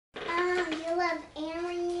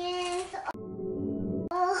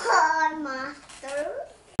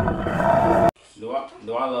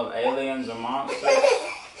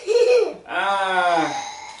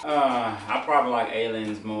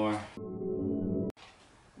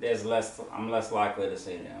I'm less likely to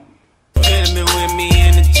see them. Could've been with me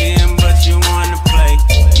in the gym, but you wanna play.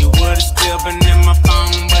 You would've still been in my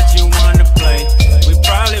phone, but you wanna play. We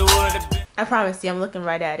probably would've been. I promise you, I'm looking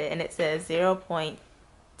right at it, and it says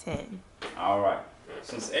 0.10. Alright.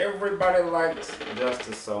 Since everybody liked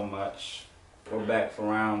Justice so much, we're back for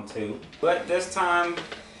round 2. But this time,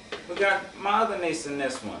 we got my other niece in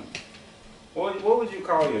this one. What would you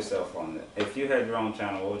call yourself on it? If you had your own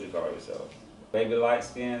channel, what would you call yourself? Baby light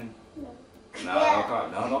skin? No,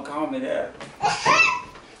 don't call me that.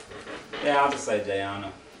 Yeah, I'll just say Jayana.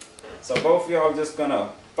 So both of y'all just gonna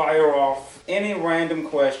fire off any random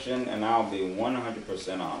question and I'll be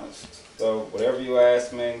 100% honest. So whatever you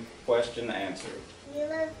ask me, question, answer. You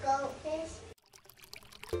love goldfish?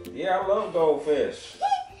 Yeah, I love goldfish.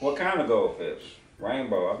 What kind of goldfish?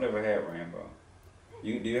 Rainbow. I've never had rainbow. Do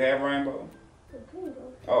you have rainbow?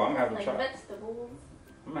 Oh, I'm gonna have to try. Vegetables.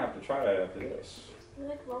 I'm gonna have to try that after this. You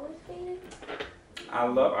like roller skating? I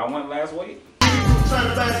went last week.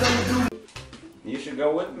 You should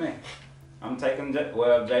go with me. I'm taking, if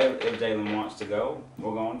Jalen wants to go,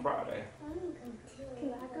 we're going Friday. I'm going to.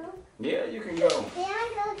 Can I go? Yeah, you can go. Can I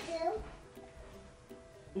go too?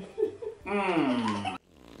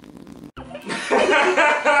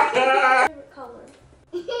 Favorite color?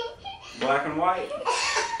 Black and white.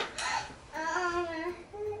 My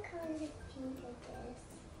favorite color is pink, I guess.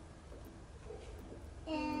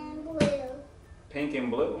 And blue. Pink and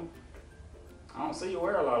blue. I don't see you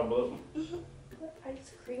wear a lot of blue. What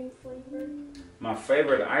ice cream flavor? My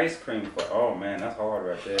favorite ice cream flavor. Oh man, that's hard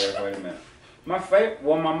right there. Wait a minute. My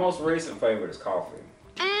most recent favorite is coffee.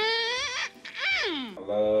 I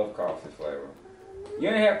love coffee flavor. You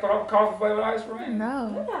ain't had coffee flavored ice cream?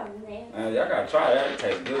 No. Y'all gotta try that. It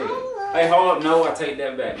tastes good. Hey, hold up. No, I take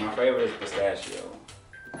that back. My favorite is pistachio.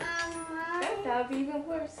 That would be even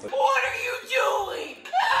worse. What are you doing?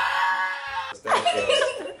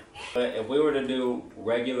 Pistachio. But if we were to do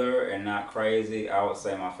regular and not crazy, I would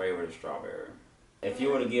say my favorite is strawberry. If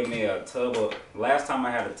you were to give me a tub of, last time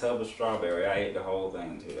I had a tub of strawberry, I ate the whole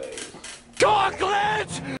thing in 2 days.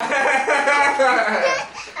 Chocolate!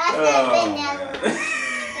 Vanilla.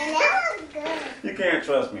 Vanilla's good. You can't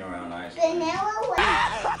trust me around ice cream.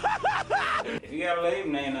 Vanilla If you gotta leave,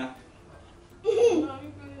 Nina.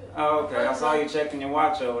 Oh, okay. I saw you checking your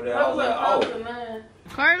watch over there. I was like, oh.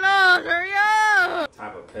 Carlos, hurry up! What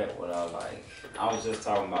type of pet would I like? I was just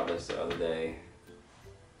talking about this the other day.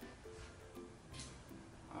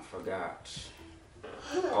 I forgot.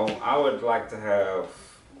 Oh, I would like to have,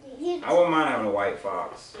 I wouldn't mind having a white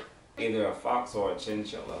fox. Either a fox or a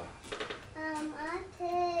chinchilla. I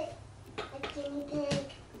take a guinea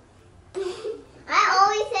pig. I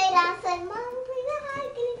always say that. I said, Mom, bring a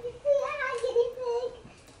guinea pig.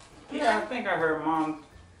 Yeah, I think I heard Mom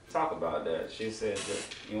talk about that. She said that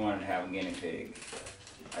you wanted to have a guinea pig,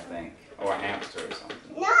 I think, or a hamster or something.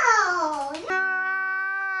 No.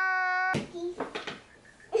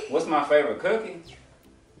 What's my favorite cookie?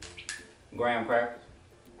 Graham crackers.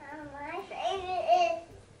 My favorite is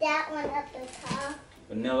that one up the top.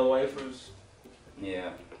 Vanilla wafers.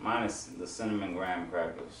 Yeah, mine is the cinnamon graham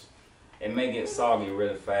crackers. It may get soggy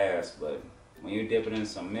really fast, but when you dip it in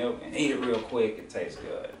some milk and eat it real quick, it tastes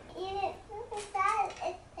good. Eat it super fast,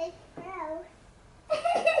 it tastes gross.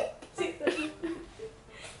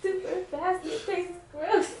 Super fast, it tastes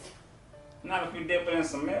gross. Not if you dip it in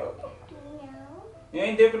some milk. No. You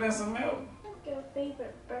ain't dip it in some milk. What's your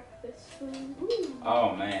favorite breakfast food?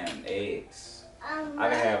 Oh man, eggs. I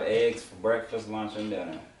can have eggs for breakfast, lunch, and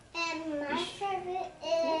dinner. And my favorite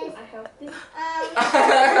is I healthy.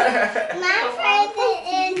 my favorite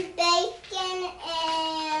is bacon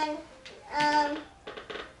and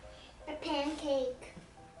a pancake.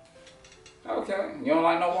 Okay, you don't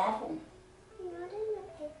like no waffle? No, I didn't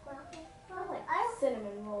like waffle. I like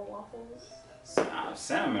cinnamon roll waffles.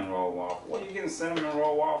 Cinnamon roll waffle. Where you getting cinnamon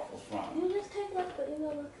roll waffles from? You just take like the,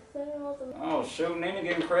 like cinnamon rolls and Oh shoot, Nina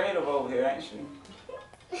getting creative over here, ain't she?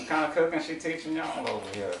 What kind of cooking she teaching y'all over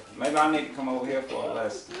here? Maybe I need to come over here for a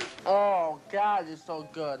lesson. Oh, God, it's so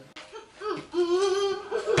good.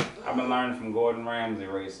 I've been learning from Gordon Ramsay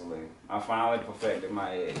recently. I finally perfected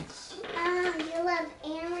my eggs. You love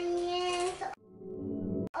aliens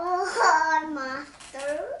or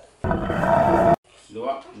monsters? Do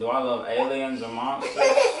I love aliens or monsters?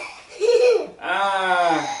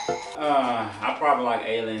 I probably like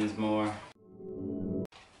aliens more.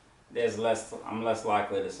 I'm less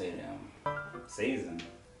likely to see them. Season.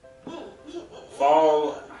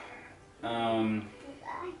 Fall.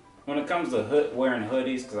 When it comes to wearing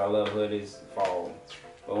hoodies, because I love hoodies, fall.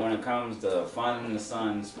 But when it comes to fun in the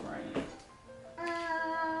sun, spring.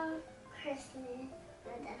 Christmas.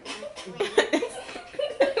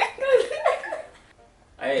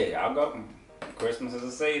 Hey, I'll go. Christmas is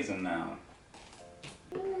a season now.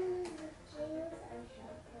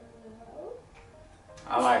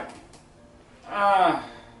 I like,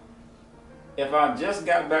 if I just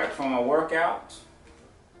got back from a workout,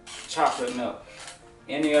 chocolate milk.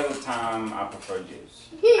 Any other time, I prefer juice.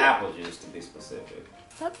 Apple juice, to be specific.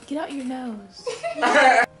 Stop, get out your nose.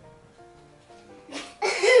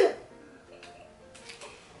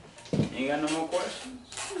 You got no more questions?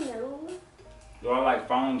 No. Do I like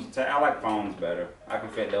phones? I like phones better. I can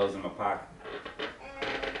fit those in my pocket.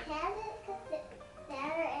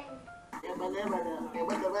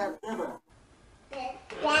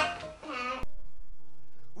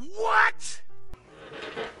 What?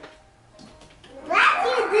 What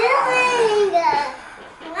you doing?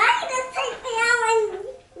 Why you gonna take me out my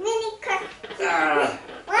mini car?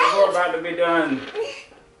 We're about to be done.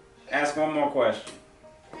 Ask one more question.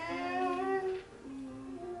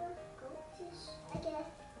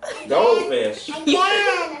 Goldfish.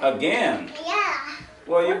 Again. Again. Yeah.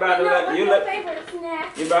 Well, you about to What's your favorite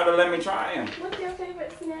snack? you about to let me try him. What's your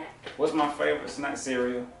favorite snack? What's my favorite snack?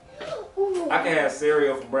 Cereal. Ooh. I can have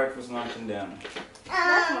cereal for breakfast, lunch, and dinner.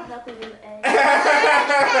 That's more healthy than the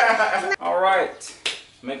egg. All right.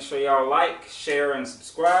 Make sure y'all like, share, and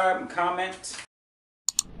subscribe, and comment.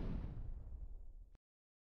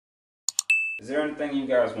 Is there anything you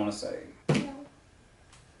guys want to say?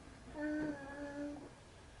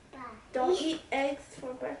 Don't eat eggs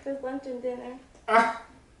for breakfast, lunch, and dinner.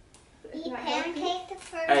 It's Eat not healthy. pancakes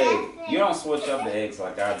for Hey, breakfast. you don't switch up the eggs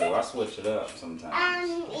like I do. I switch it up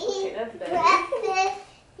sometimes. Okay, Eat that's better. breakfast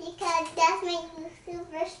because that makes you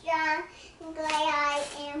super strong and like I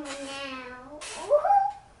am now.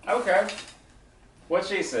 Okay. What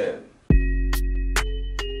she said.